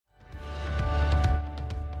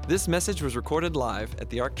This message was recorded live at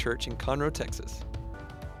the Ark Church in Conroe, Texas.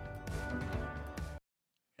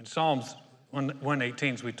 In Psalms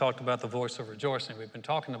 118, we talked about the voice of rejoicing. We've been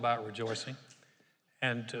talking about rejoicing.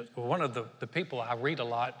 And one of the people I read a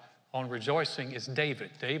lot on rejoicing is David.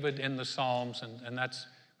 David in the Psalms, and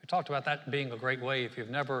we talked about that being a great way. If you've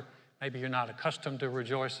never, maybe you're not accustomed to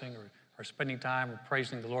rejoicing or spending time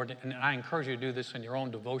praising the Lord. And I encourage you to do this in your own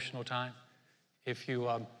devotional time. If you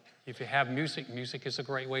have music, music is a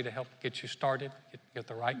great way to help get you started, get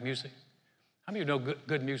the right music. How many of you know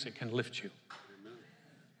good music can lift you?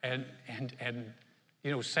 And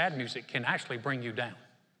sad music can actually bring you down.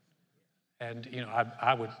 And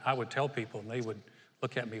I would tell people, and they would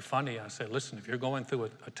look at me funny. I said, listen, if you're going through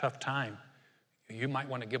a tough time, you might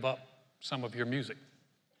want to give up some of your music.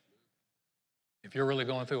 If you're really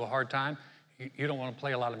going through a hard time, you don't want to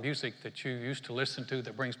play a lot of music that you used to listen to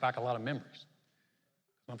that brings back a lot of memories.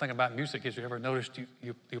 One thing about music is, you ever noticed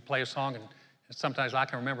you play a song and sometimes I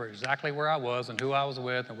can remember exactly where I was and who I was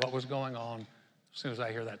with and what was going on as soon as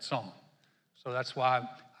I hear that song. So that's why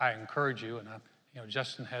I encourage you, and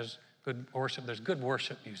Justin has good worship. There's good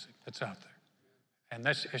worship music that's out there. And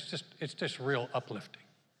it's just real uplifting.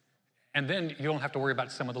 And then you don't have to worry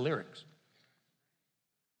about some of the lyrics.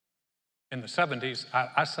 In the 70s,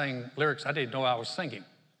 I sang lyrics I didn't know I was singing.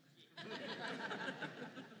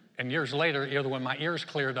 And years later, either when my ears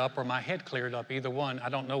cleared up or my head cleared up, either one, I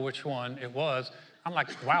don't know which one it was, I'm like,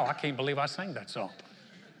 wow, I can't believe I sang that song.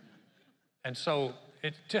 And so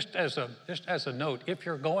just as a note, if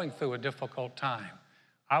you're going through a difficult time,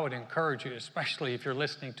 I would encourage you, especially if you're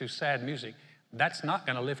listening to sad music, that's not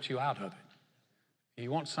going to lift you out of it.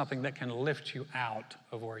 You want something that can lift you out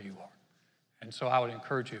of where you are. And so I would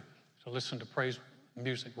encourage you to listen to praise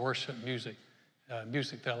music, worship music,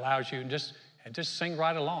 music that allows you, and just sing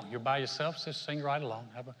right along. You're by yourself, just sing right along.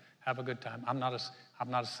 Have a good time. I'm not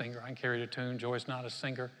a singer. I can carry the tune. Joy's not a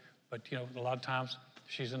singer, but a lot of times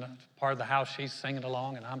she's in a part of the house, she's singing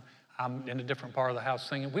along, and I'm in a different part of the house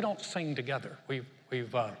singing. We don't sing together. We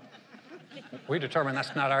determined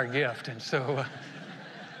that's not our gift, and so.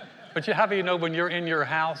 But how do you know when you're in your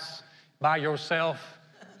house by yourself,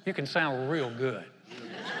 you can sound real good.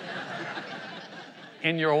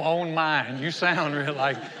 In your own mind, you sound real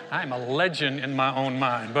like I'm a legend in my own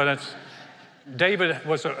mind. But David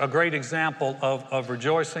was a great example of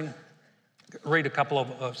rejoicing. Read a couple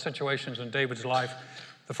of situations in David's life.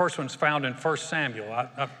 The first one's found in 1 Samuel.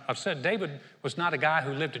 I've said David was not a guy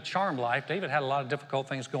who lived a charmed life. David had a lot of difficult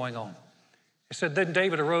things going on. It said, then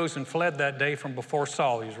David arose and fled that day from before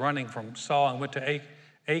Saul. He was running from Saul and went to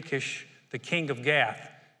Achish, the king of Gath.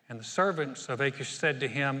 And the servants of Achish said to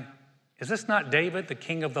him, is this not David, the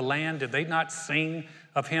king of the land? Did they not sing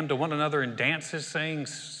of him to one another in dances, saying,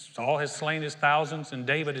 Saul has slain his thousands and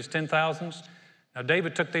David his 10,000s? Now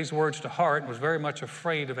David took these words to heart and was very much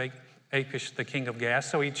afraid of Achish, the king of Gath.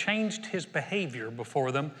 So he changed his behavior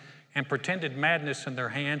before them and pretended madness in their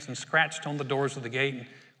hands and scratched on the doors of the gate and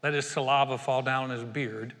let his saliva fall down on his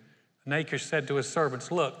beard. And Achish said to his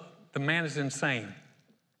servants, look, the man is insane.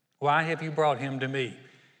 Why have you brought him to me?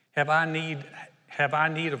 Have I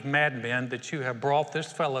need of madmen that you have brought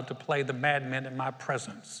this fellow to play the madmen in my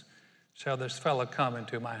presence? Shall this fellow come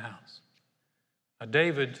into my house? Now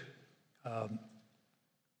David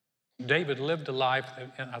lived a life,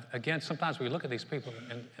 again, sometimes we look at these people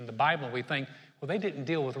in the Bible and we think, well, they didn't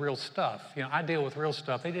deal with real stuff. I deal with real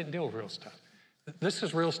stuff. They didn't deal with real stuff. This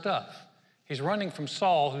is real stuff. He's running from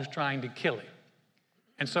Saul, who's trying to kill him.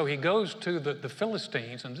 And so he goes to the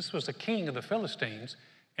Philistines, and this was the king of the Philistines.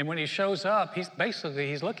 And when he shows up,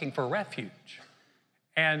 he's looking for refuge.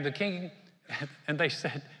 And the king, and they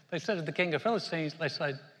said to the king of Philistines,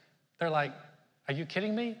 they're like, are you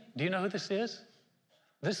kidding me? Do you know who this is?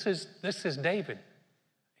 This is David.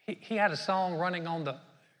 He had a song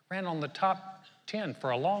ran on the top 10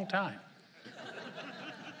 for a long time.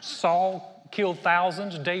 Saul killed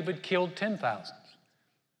thousands, David killed 10,000s.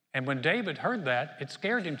 And when David heard that, it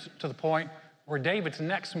scared him to the point where David's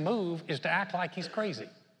next move is to act like he's crazy.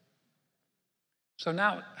 So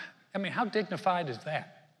now, how dignified is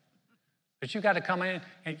that? That you got to come in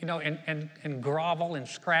and grovel and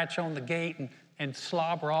scratch on the gate and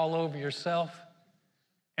slobber all over yourself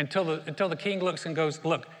until the king looks and goes,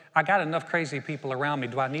 look, I got enough crazy people around me.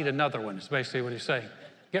 Do I need another one? Is basically what he's saying.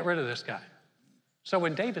 Get rid of this guy. So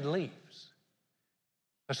when David leaves,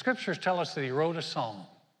 the scriptures tell us that he wrote a psalm.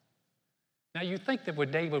 Now you think that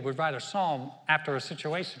when David would write a psalm after a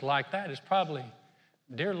situation like that, it's probably,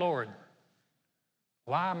 dear Lord,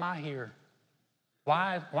 why am I here?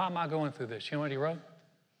 Why am I going through this? You know what he wrote?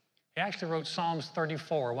 He actually wrote Psalms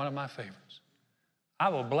 34, one of my favorites. I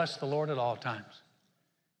will bless the Lord at all times.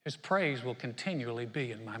 His praise will continually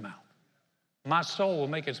be in my mouth. My soul will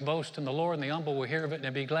make its boast in the Lord, and the humble will hear of it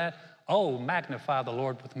and be glad. Oh, magnify the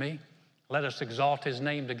Lord with me. Let us exalt his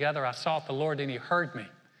name together. I sought the Lord, and he heard me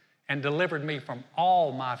and delivered me from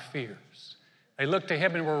all my fears. They looked to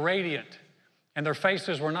him and were radiant, and their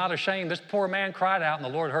faces were not ashamed. This poor man cried out, and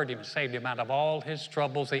the Lord heard him and saved him out of all his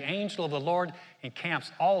troubles. The angel of the Lord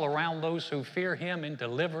encamps all around those who fear him and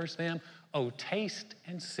delivers them. Oh, taste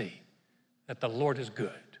and see that the Lord is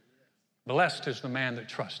good. Blessed is the man that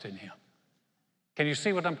trusts in him. Can you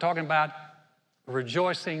see what I'm talking about?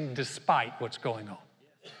 Rejoicing despite what's going on.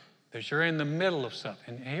 That you're in the middle of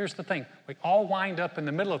something. And here's the thing. We all wind up in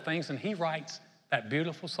the middle of things, and he writes that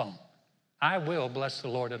beautiful song. I will bless the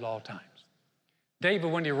Lord at all times.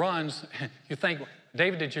 David, when he runs, you think,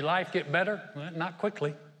 David, did your life get better? Well, not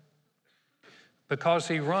quickly. Because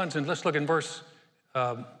he runs, and let's look in verse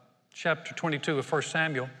chapter 22 of 1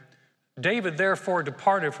 Samuel. David therefore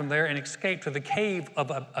departed from there and escaped to the cave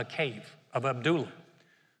of Adullam.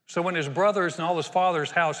 So when his brothers and all his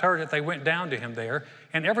father's house heard it, they went down to him there.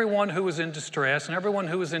 And everyone who was in distress, and everyone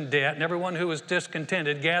who was in debt, and everyone who was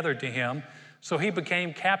discontented gathered to him. So he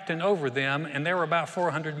became captain over them, and there were about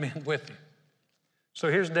 400 men with him. So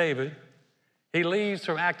here's David. He leaves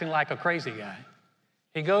from acting like a crazy guy.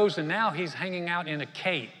 He goes, and now he's hanging out in a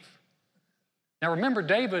cave. Now remember,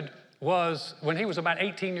 David was, when he was about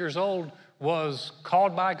 18 years old, was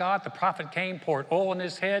called by God. The prophet came, poured oil on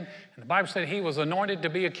his head, and the Bible said he was anointed to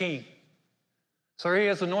be a king. So he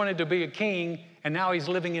is anointed to be a king, and now he's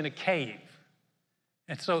living in a cave.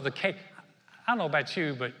 And so the cave, I don't know about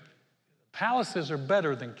you, but palaces are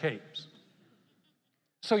better than caves.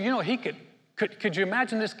 So, you know, he could you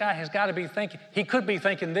imagine this guy has got to be thinking, he could be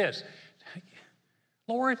thinking this,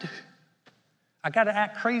 Lord, I got to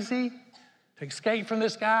act crazy to escape from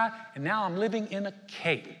this guy, and now I'm living in a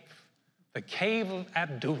cave. The cave of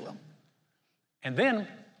Adullam. And then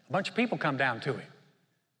a bunch of people come down to him.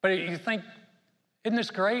 But you think, isn't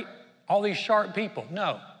this great? All these sharp people.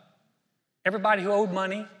 No. Everybody who owed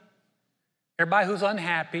money, everybody who's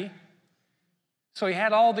unhappy. So he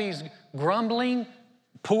had all these grumbling,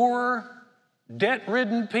 poor,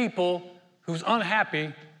 debt-ridden people who's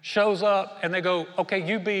unhappy shows up and they go, okay,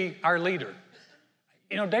 you be our leader.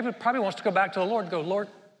 You know, David probably wants to go back to the Lord and go, Lord,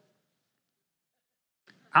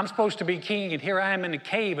 I'm supposed to be king, and here I am in a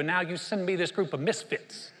cave, and now you send me this group of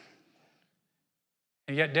misfits.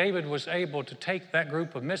 And yet David was able to take that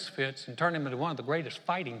group of misfits and turn them into one of the greatest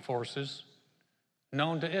fighting forces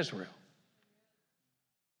known to Israel.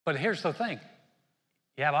 But here's the thing.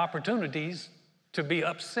 You have opportunities to be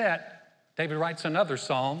upset. David writes another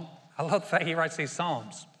psalm. I love the fact he writes these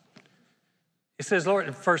psalms. He says, Lord,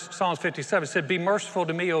 in Psalms 57, it said, be merciful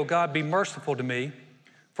to me, O God, be merciful to me,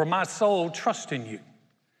 for my soul trusts in you.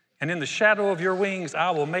 And in the shadow of your wings,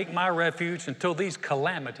 I will make my refuge until these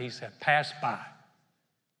calamities have passed by.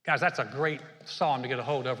 Guys, that's a great psalm to get a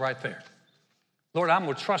hold of right there. Lord, I'm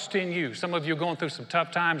going to trust in you. Some of you are going through some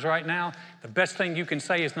tough times right now. The best thing you can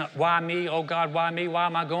say is not, why me? Oh God, why me? Why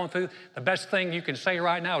am I going through? The best thing you can say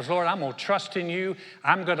right now is, Lord, I'm going to trust in you.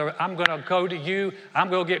 I'm going to go to you. I'm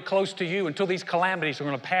going to get close to you until these calamities are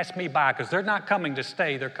going to pass me by, because they're not coming to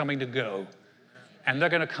stay. They're coming to go. And they're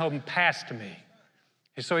going to come past me.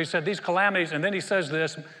 And so he said, these calamities, and then he says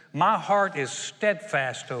this, my heart is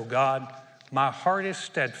steadfast, O God. My heart is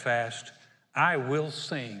steadfast. I will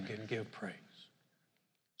sing and give praise.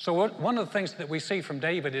 So one of the things that we see from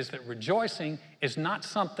David is that rejoicing is not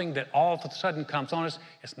something that all of a sudden comes on us.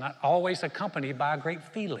 It's not always accompanied by a great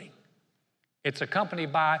feeling. It's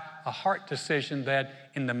accompanied by a heart decision that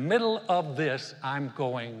in the middle of this, I'm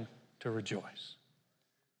going to rejoice.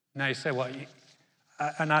 Now you say, well,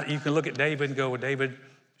 you can look at David and go, well, David,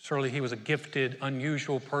 certainly he was a gifted,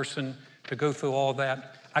 unusual person to go through all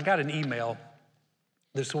that. I got an email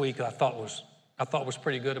this week I thought was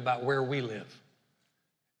pretty good about where we live.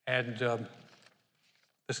 And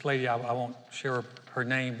this lady, I won't share her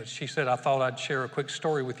name, but she said, I thought I'd share a quick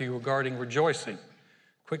story with you regarding rejoicing.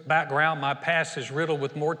 Quick background, my past is riddled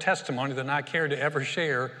with more testimony than I care to ever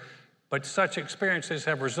share, but such experiences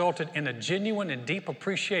have resulted in a genuine and deep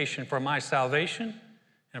appreciation for my salvation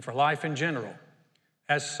and for life in general.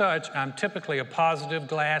 As such, I'm typically a positive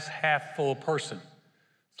glass half full person.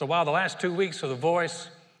 So while the last 2 weeks of The Voice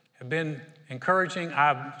have been encouraging,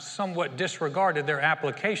 I've somewhat disregarded their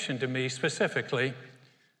application to me specifically.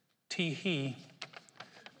 Tee-hee.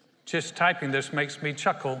 Just typing this makes me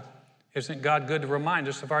chuckle. Isn't God good to remind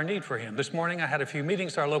us of our need for him? This morning I had a few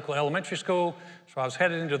meetings at our local elementary school, so I was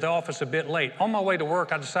headed into the office a bit late. On my way to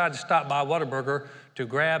work, I decided to stop by Whataburger to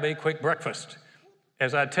grab a quick breakfast,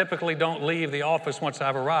 as I typically don't leave the office once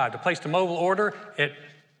I've arrived. I placed a mobile order at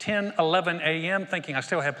 10, 11 a.m., thinking I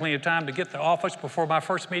still have plenty of time to get to the office before my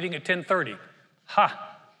first meeting at 10:30.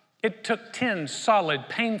 Ha! It took 10 solid,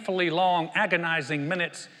 painfully long, agonizing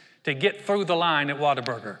minutes to get through the line at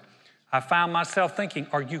Whataburger. I found myself thinking,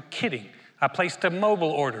 are you kidding? I placed a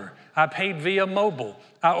mobile order. I paid via mobile.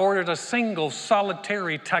 I ordered a single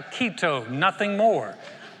solitary taquito, nothing more.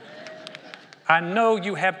 I know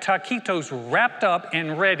you have taquitos wrapped up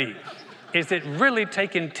and ready. Is it really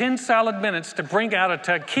taking 10 solid minutes to bring out a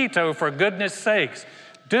taquito, for goodness sakes?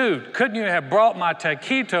 Dude, couldn't you have brought my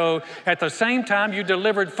taquito at the same time you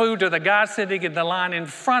delivered food to the guy sitting in the line in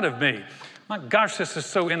front of me? My gosh, this is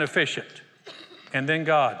so inefficient. And then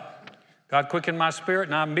God quickened my spirit,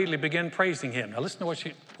 and I immediately began praising him. Now listen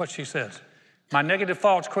to what she says. My negative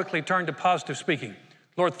thoughts quickly turned to positive speaking.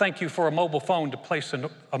 Lord, thank you for a mobile phone to place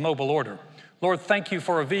a mobile order. Lord, thank you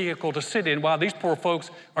for a vehicle to sit in while these poor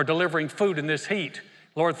folks are delivering food in this heat.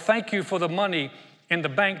 Lord, thank you for the money in the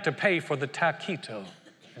bank to pay for the taquito.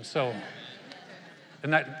 And so,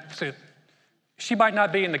 she might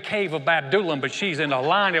not be in the cave of Bad-Dulum, but she's in a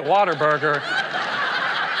line at Whataburger.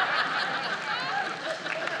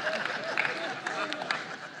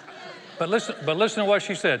 But listen to what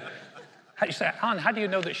she said. You say, Hon, how do you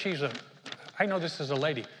know that how do you know this is a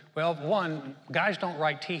lady? Well, one, guys don't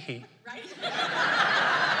write tee-hee. Right.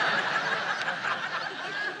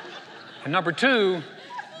 And number two,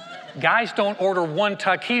 guys don't order one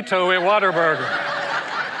taquito at Whataburger.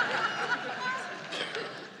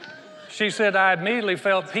 She said, I immediately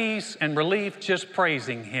felt peace and relief just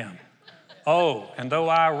praising him. Oh, and though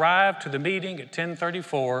I arrived to the meeting at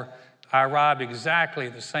 10:34, I arrived exactly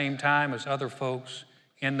at the same time as other folks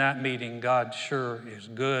in that meeting. God sure is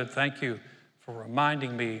good. Thank you for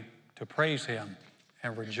reminding me to praise him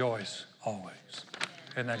and rejoice always.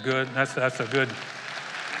 Isn't that good? That's a good.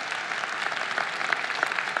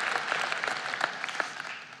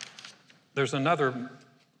 There's another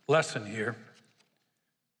lesson here.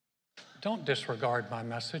 Don't disregard my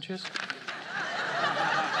messages.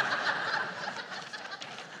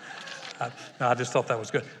 No, I just thought that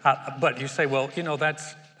was good. But you say, well, you know,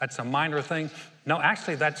 that's a minor thing. No,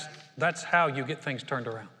 actually, that's how you get things turned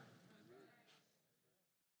around.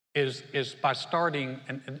 Is by starting,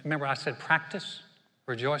 and remember I said practice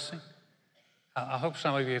rejoicing? I hope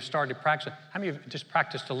some of you have started practicing. How many of you have just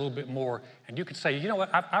practiced a little bit more? And you could say, you know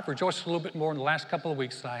what, I've rejoiced a little bit more in the last couple of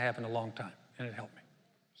weeks than I have in a long time. And it helped me.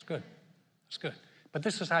 It's good. It's good. But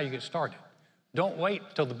this is how you get started. Don't wait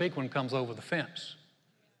till the big one comes over the fence.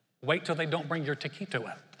 Wait till they don't bring your taquito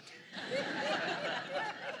out.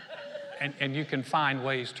 and you can find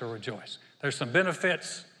ways to rejoice. There's some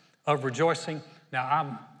benefits of rejoicing.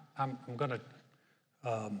 Now, I'm going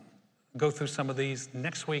to go through some of these.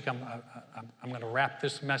 Next week, I'm going to wrap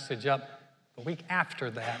this message up. The week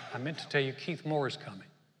after that, I meant to tell you Keith Moore is coming.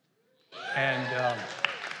 And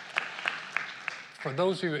for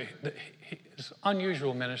those of you, it's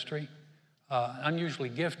unusual ministry, unusually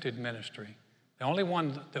gifted ministry. The only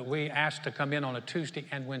one that we asked to come in on a Tuesday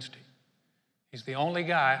and Wednesday. He's the only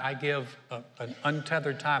guy I give an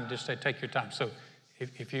untethered time, just say, take your time. So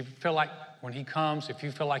if you feel like when he comes, if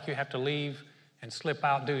you feel like you have to leave and slip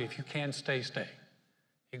out, do it. If you can, stay.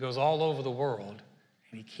 He goes all over the world,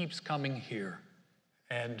 and he keeps coming here,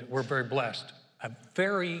 and we're very blessed. A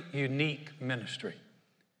very unique ministry.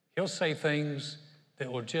 He'll say things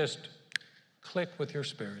that will just click with your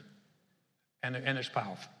spirit, and it's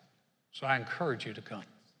powerful. So I encourage you to come.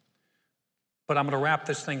 But I'm going to wrap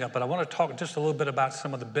this thing up, but I want to talk just a little bit about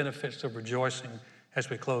some of the benefits of rejoicing as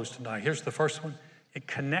we close tonight. Here's the first one. It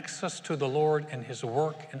connects us to the Lord and his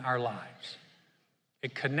work in our lives.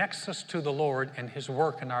 It connects us to the Lord and his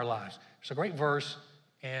work in our lives. There's a great verse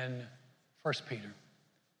in 1 Peter.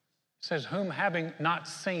 It says, whom having not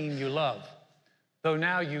seen you love, though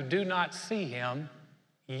now you do not see him,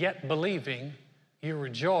 yet believing, you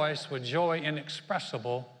rejoice with joy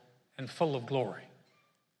inexpressible and full of glory.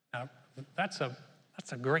 Now, that's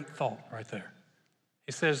a great thought right there.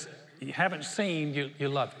 He says, you haven't seen, you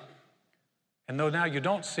love him. And though now you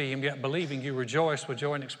don't see him, yet believing, you rejoice with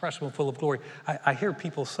joy inexpressible and full of glory. I hear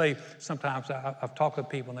people say, sometimes I've talked with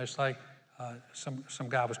people, and they say, some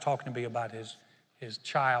guy was talking to me about his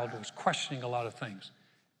child who was questioning a lot of things.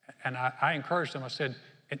 And I encouraged him, I said,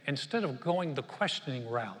 instead of going the questioning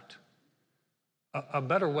route, a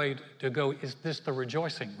better way to go is the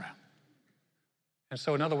rejoicing route. And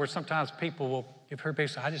so, in other words, sometimes people will, you've heard people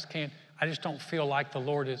say, I just don't feel like the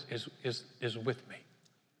Lord is with me.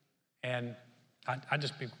 And I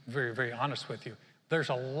just be very, very honest with you. There's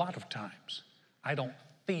a lot of times I don't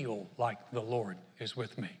feel like the Lord is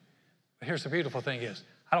with me. But here's the beautiful thing is,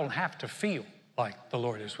 I don't have to feel like the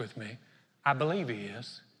Lord is with me. I believe he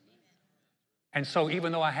is, And so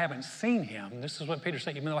even though I haven't seen him, this is what Peter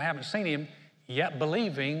said, even though I haven't seen him, yet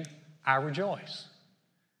believing, I rejoice.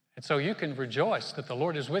 And so you can rejoice that the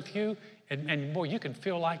Lord is with you, and boy, you can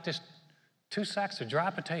feel like just 2 sacks of dry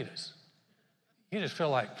potatoes. You just feel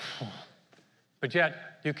like, but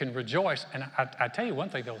yet you can rejoice. And I tell you one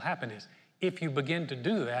thing that will happen is, if you begin to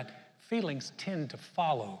do that, feelings tend to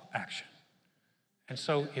follow action. And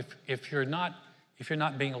so if you're not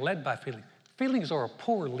being led by feelings, feelings are a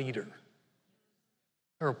poor leader.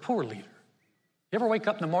 They're a poor leader. You ever wake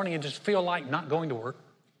up in the morning and just feel like not going to work?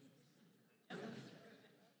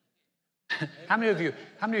 How many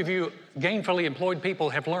of you gainfully employed people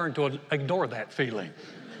have learned to ignore that feeling?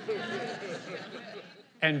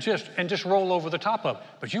 And just roll over the top of it.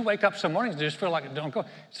 But you wake up some mornings and just feel like don't go.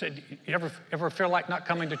 So you ever feel like not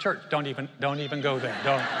coming to church? Don't even go there.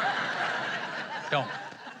 Don't.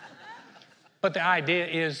 But the idea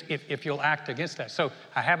is if you'll act against that. So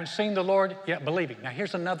I haven't seen the Lord yet believing. Now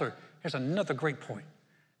here's another great point.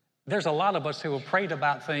 There's a lot of us who have prayed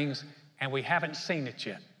about things and we haven't seen it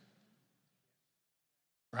yet.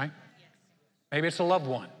 Right? Maybe it's a loved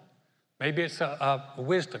one. Maybe it's a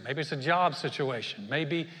wisdom. Maybe it's a job situation.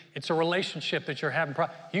 Maybe it's a relationship that you're having.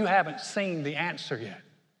 You haven't seen the answer yet.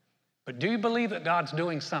 But do you believe that God's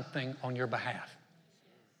doing something on your behalf?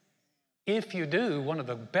 If you do, one of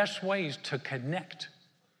the best ways to connect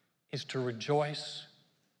is to rejoice,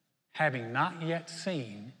 having not yet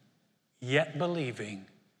seen, yet believing,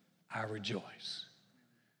 I rejoice.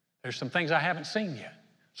 There's some things I haven't seen yet.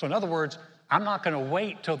 So in other words, I'm not going to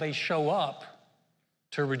wait till they show up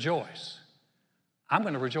to rejoice. I'm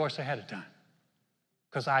going to rejoice ahead of time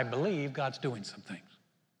because I believe God's doing some things.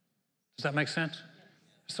 Does that make sense?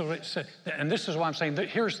 So, and this is why I'm saying that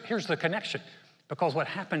here's the connection. Because what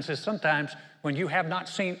happens is sometimes when you have not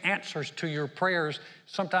seen answers to your prayers,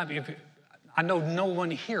 sometimes I know no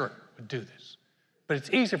one here would do this, but it's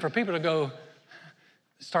easy for people to go,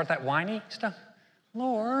 start that whiny stuff.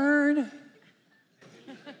 Lord,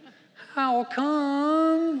 how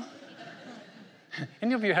come?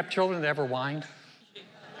 Any of you have children that ever whined?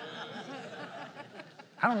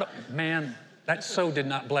 I don't know. Man, that so did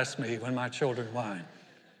not bless me when my children whined.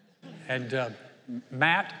 And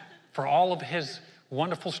Matt, for all of his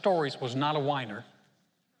wonderful stories, was not a whiner.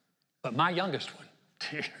 But my youngest one,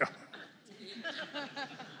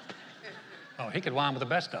 oh, he could whine with the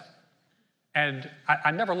best of them. And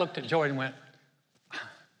I never looked at Joy and went,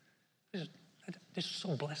 this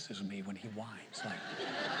so blesses me when he whines. Like,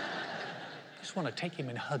 I just want to take him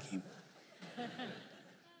and hug him.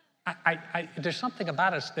 There's something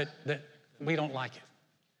about us that we don't like it.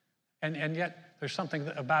 And yet there's something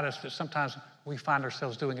about us that sometimes we find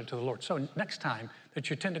ourselves doing it to the Lord. So next time that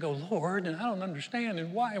you tend to go, Lord, and I don't understand,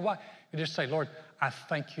 and why? You just say, Lord, I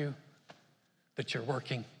thank you that you're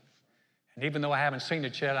working. And even though I haven't seen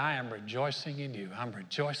it yet, I am rejoicing in you. I'm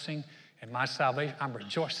rejoicing in my salvation. I'm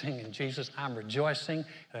rejoicing in Jesus. I'm rejoicing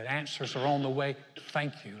that answers are on the way.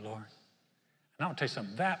 Thank you, Lord. And I'll tell you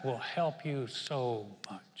something, that will help you so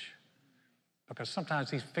much. Because sometimes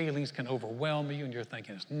these feelings can overwhelm you and you're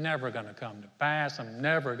thinking, it's never going to come to pass. I'm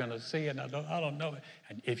never going to see it. I don't know it.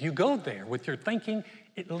 And if you go there with your thinking,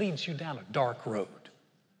 it leads you down a dark road.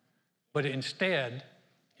 But instead,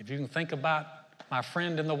 if you can think about my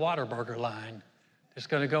friend in the Whataburger line, it's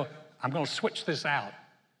going to go, I'm going to switch this out.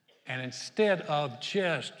 And instead of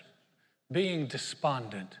just being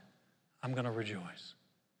despondent, I'm going to rejoice.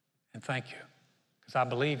 And thank you. Because I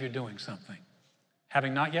believe you're doing something.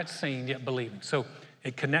 Having not yet seen, yet believing. So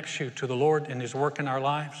it connects you to the Lord and his work in our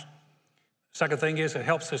lives. Second thing is it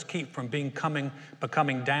helps us keep from becoming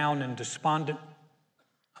down and despondent.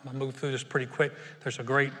 I'm going to move through this pretty quick. There's a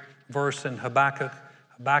great verse in Habakkuk.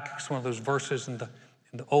 Habakkuk's one of those verses in the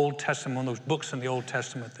Old Testament, one of those books in the Old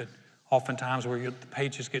Testament that oftentimes where the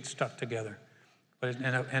pages get stuck together. But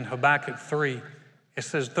in Habakkuk 3, it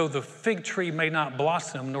says, though the fig tree may not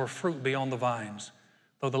blossom nor fruit be on the vines,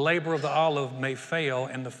 though the labor of the olive may fail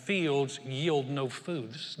and the fields yield no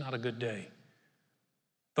food. This is not a good day.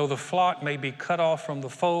 Though the flock may be cut off from the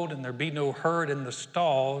fold and there be no herd in the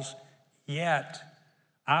stalls, yet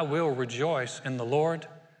I will rejoice in the Lord.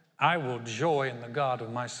 I will joy in the God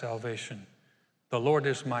of my salvation. The Lord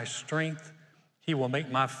is my strength. He will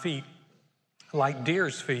make my feet like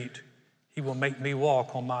deer's feet. He will make me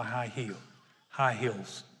walk on my high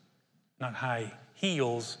heels, not high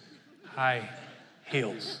heels, high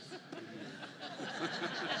heels.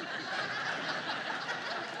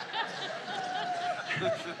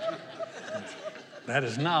 That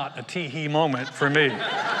is not a tee-hee moment for me.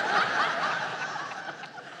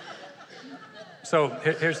 So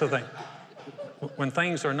here's the thing. When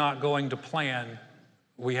things are not going to plan,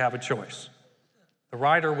 we have a choice. The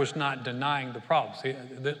writer was not denying the problem. See,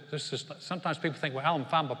 sometimes people think, well, Alan,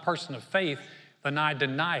 if I'm a person of faith, then I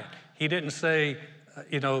deny it. He didn't say,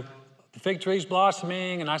 the fig tree's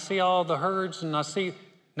blossoming and I see all the herds and I see,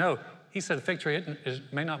 no. He said the fig tree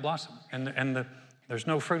may not blossom and there's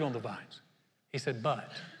no fruit on the vines. He said, but.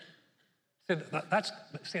 That's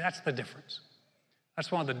the difference.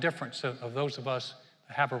 That's one of the difference of those of us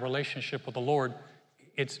that have a relationship with the Lord.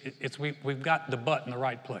 We've got the but in the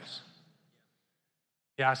right place.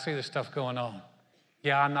 Yeah, I see this stuff going on.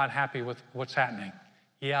 Yeah, I'm not happy with what's happening.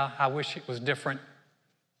 Yeah, I wish it was different,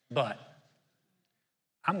 but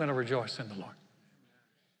I'm going to rejoice in the Lord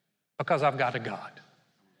because I've got a God,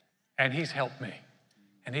 and He's helped me,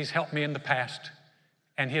 and He's helped me in the past,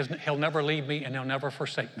 and He'll never leave me, and He'll never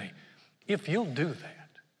forsake me. If you'll do that,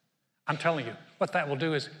 I'm telling you, what that will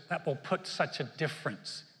do is that will put such a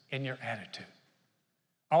difference in your attitude.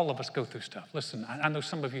 All of us go through stuff. Listen, I know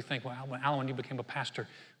some of you think, well, Alan, when you became a pastor,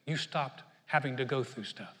 you stopped having to go through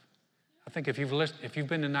stuff. I think if you've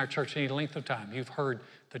been in our church any length of time, you've heard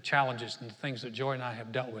the challenges and the things that Joy and I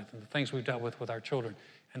have dealt with and the things we've dealt with our children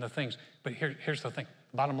and the things. But here's the thing.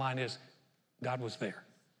 The bottom line is God was there,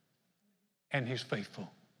 and He's faithful.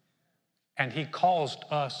 And He caused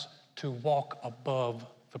us to walk above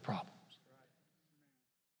the problems.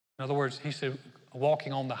 In other words, He said,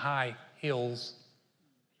 walking on the high hills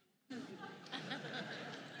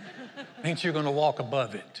means you're going to walk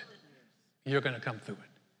above it. You're going to come through it.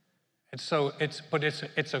 And so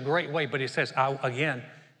it's a great way, but He says,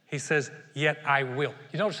 He says, yet I will.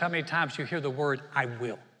 You notice how many times you hear the word, I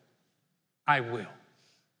will. I will.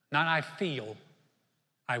 Not I feel,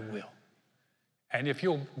 I will. And if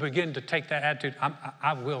you'll begin to take that attitude,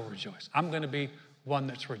 I will rejoice. I'm going to be one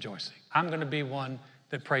that's rejoicing. I'm going to be one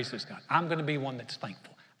that praises God. I'm going to be one that's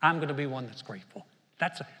thankful. I'm going to be one that's grateful.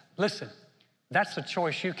 Listen, that's a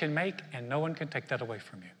choice you can make, and no one can take that away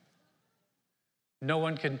from you. No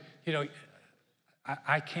one can,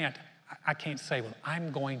 I can't say, well,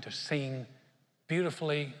 I'm going to sing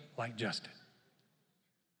beautifully like Justin.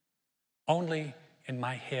 Only in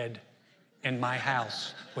my head, in my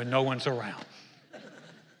house, when no one's around.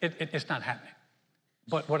 It's not happening.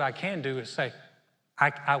 But what I can do is say,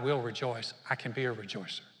 I will rejoice. I can be a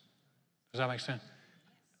rejoicer. Does that make sense?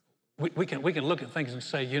 We can look at things and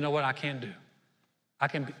say, you know what I can do? I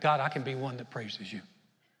can be one that praises you.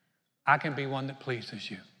 I can be one that pleases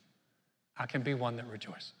you. I can be one that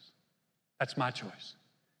rejoices. That's my choice.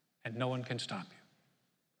 And no one can stop you.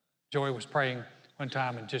 Joy was praying one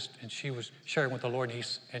time and she was sharing with the Lord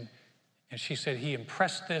and she said He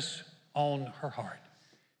impressed this on her heart.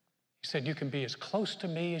 He said, you can be as close to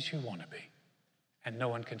me as you want to be, and no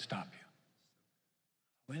one can stop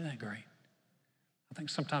you. Isn't that great? I think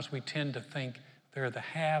sometimes we tend to think there are the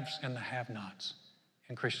haves and the have-nots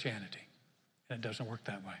in Christianity, and it doesn't work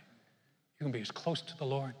that way. You can be as close to the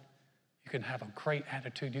Lord. You can have a great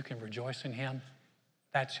attitude. You can rejoice in Him.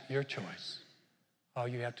 That's your choice. All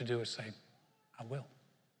you have to do is say, I will.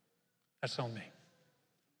 That's on me.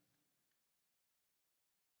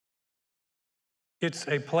 It's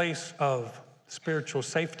a place of spiritual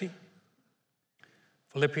safety.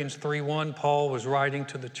 Philippians 3:1, Paul was writing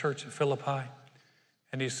to the church at Philippi,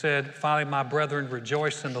 and he said, finally, my brethren,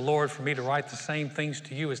 rejoice in the Lord. For me to write the same things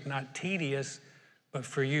to you is not tedious, but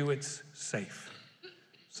for you it's safe.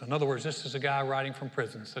 So in other words, this is a guy writing from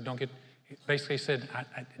prison. So basically he said,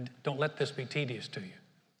 don't let this be tedious to you.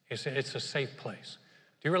 He said, it's a safe place.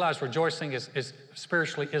 Do you realize rejoicing is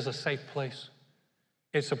spiritually is a safe place?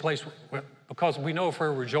 It's a place where, because we know if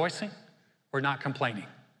we're rejoicing, we're not complaining.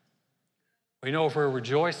 We know if we're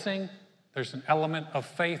rejoicing, there's an element of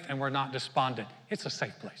faith and we're not despondent. It's a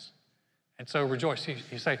safe place. And so rejoice.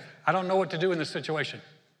 You say, I don't know what to do in this situation.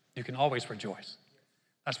 You can always rejoice.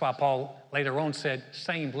 That's why Paul later on said,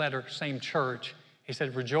 same letter, same church. He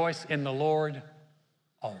said, rejoice in the Lord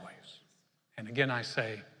always. And again, I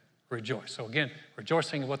say, rejoice. So again,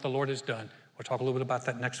 rejoicing in what the Lord has done. We'll talk a little bit about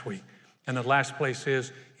that next week. And the last place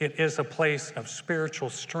is, it is a place of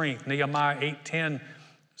spiritual strength. Nehemiah 8:10,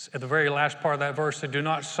 at the very last part of that verse, said, do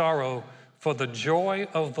not sorrow, for the joy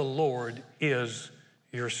of the Lord is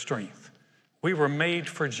your strength. We were made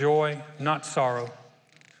for joy, not sorrow.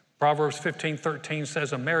 Proverbs 15:13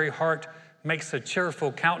 says, a merry heart makes a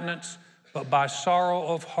cheerful countenance, but by sorrow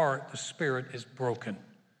of heart the spirit is broken.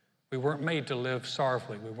 We weren't made to live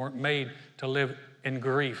sorrowfully. We weren't made to live in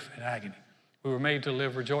grief and agony. We were made to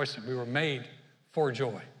live rejoicing. We were made for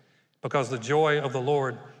joy, because the joy of the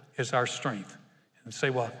Lord is our strength. And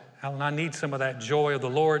say, well, Alan, I need some of that joy of the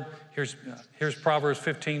Lord. Here's Proverbs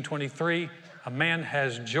 15:23. A man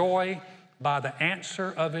has joy by the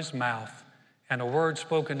answer of his mouth, and a word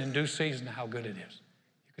spoken in due season, how good it is.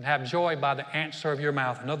 You can have joy by the answer of your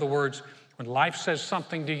mouth. In other words, when life says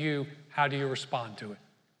something to you, how do you respond to it?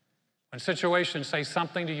 When situations say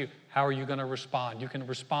something to you, how are you going to respond? You can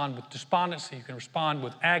respond with despondency. You can respond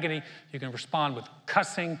with agony. You can respond with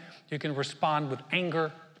cussing. You can respond with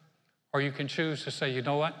anger. Or you can choose to say, you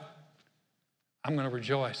know what? I'm going to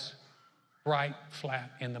rejoice right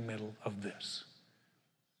flat in the middle of this.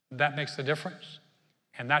 That makes the difference.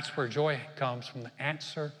 And that's where joy comes, from the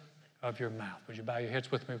answer of your mouth. Would you bow your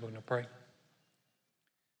heads with me? We're going to pray.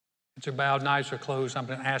 Heads are bowed, eyes are closed. I'm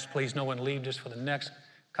going to ask, please, no one leave just for the next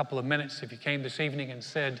couple of minutes. If you came this evening and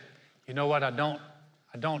said, you know what, I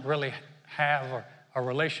don't really have a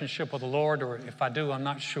relationship with the Lord, or if I do, I'm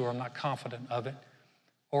not sure, I'm not confident of it.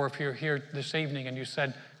 Or if you're here this evening and you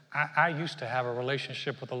said, I used to have a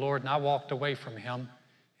relationship with the Lord and I walked away from him,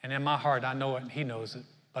 and in my heart I know it and he knows it,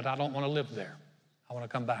 but I don't want to live there. I want to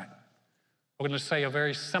come back. We're going to say a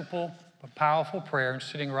very simple but powerful prayer, and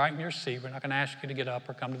sitting right in your seat. We're not going to ask you to get up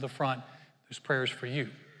or come to the front. This prayer is for you.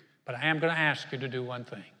 But I am going to ask you to do one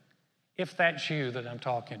thing. If that's you that I'm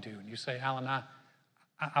talking to, and you say, Alan,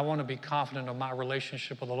 I want to be confident of my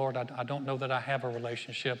relationship with the Lord. I don't know that I have a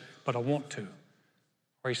relationship, but I want to.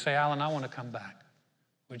 Or you say, Alan, I want to come back.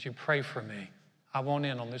 Would you pray for me? I want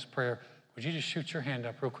in on this prayer. Would you just shoot your hand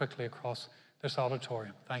up real quickly across this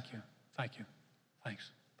auditorium? Thank you. Thank you.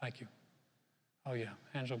 Thanks. Thank you. Oh, yeah.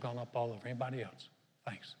 Hands have gone up all over. Anybody else?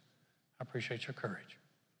 Thanks. I appreciate your courage.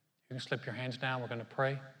 You can slip your hands down. We're going to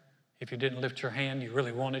pray. If you didn't lift your hand, you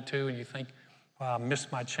really wanted to, and you think, well, I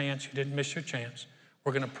missed my chance. You didn't miss your chance.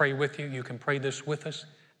 We're going to pray with you. You can pray this with us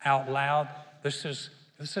out loud. This is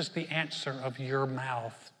the answer of your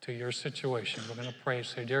mouth to your situation. We're going to pray and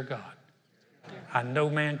say, dear God, I know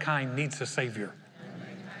mankind needs a Savior.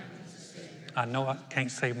 I know I can't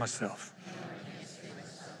save myself.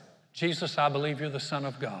 Jesus, I believe you're the Son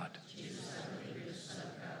of God.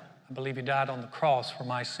 I believe you died on the cross for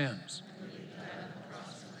my sins.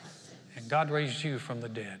 And God raised you from the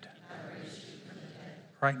dead.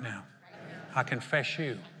 Right now, I confess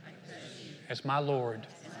you as my Lord,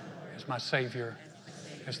 as my Savior,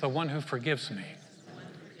 as the one who forgives me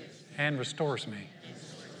and restores me.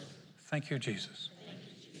 Thank you, Jesus.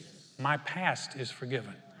 My past is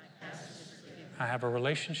forgiven. I have a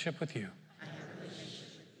relationship with you.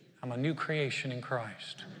 I'm a new creation in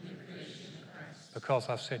Christ because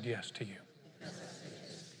I've said yes to you.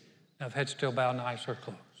 Now, the head's still bowed and the eyes are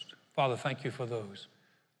closed. Father, thank you for those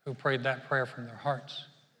who prayed that prayer from their hearts.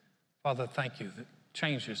 Father, thank you that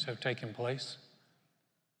changes have taken place.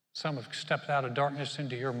 Some have stepped out of darkness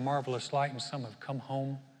into your marvelous light, and some have come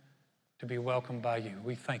home to be welcomed by you.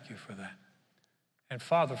 We thank you for that. And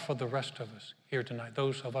Father, for the rest of us here tonight,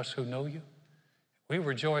 those of us who know you, we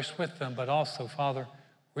rejoice with them, but also, Father,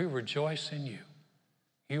 we rejoice in you.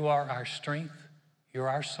 You are our strength. You're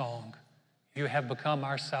our song. You have become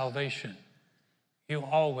our salvation. You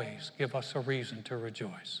always give us a reason to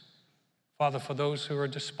rejoice. Father, for those who are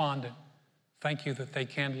despondent, thank you that they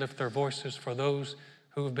can lift their voices. For those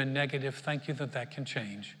who have been negative, thank you that that can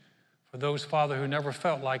change. For those, Father, who never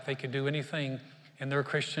felt like they could do anything in their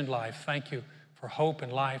Christian life, thank you for hope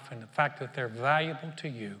and life and the fact that they're valuable to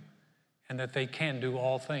you and that they can do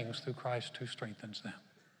all things through Christ who strengthens them.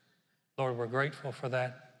 Lord, we're grateful for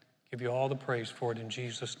that. Give you all the praise for it in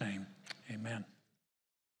Jesus' name. Amen.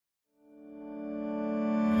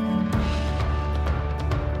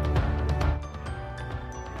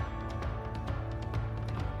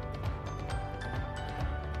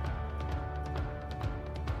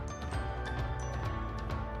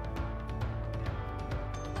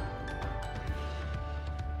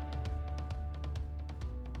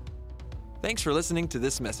 Thanks for listening to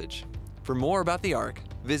this message. For more about the Ark,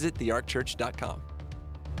 visit thearkchurch.com.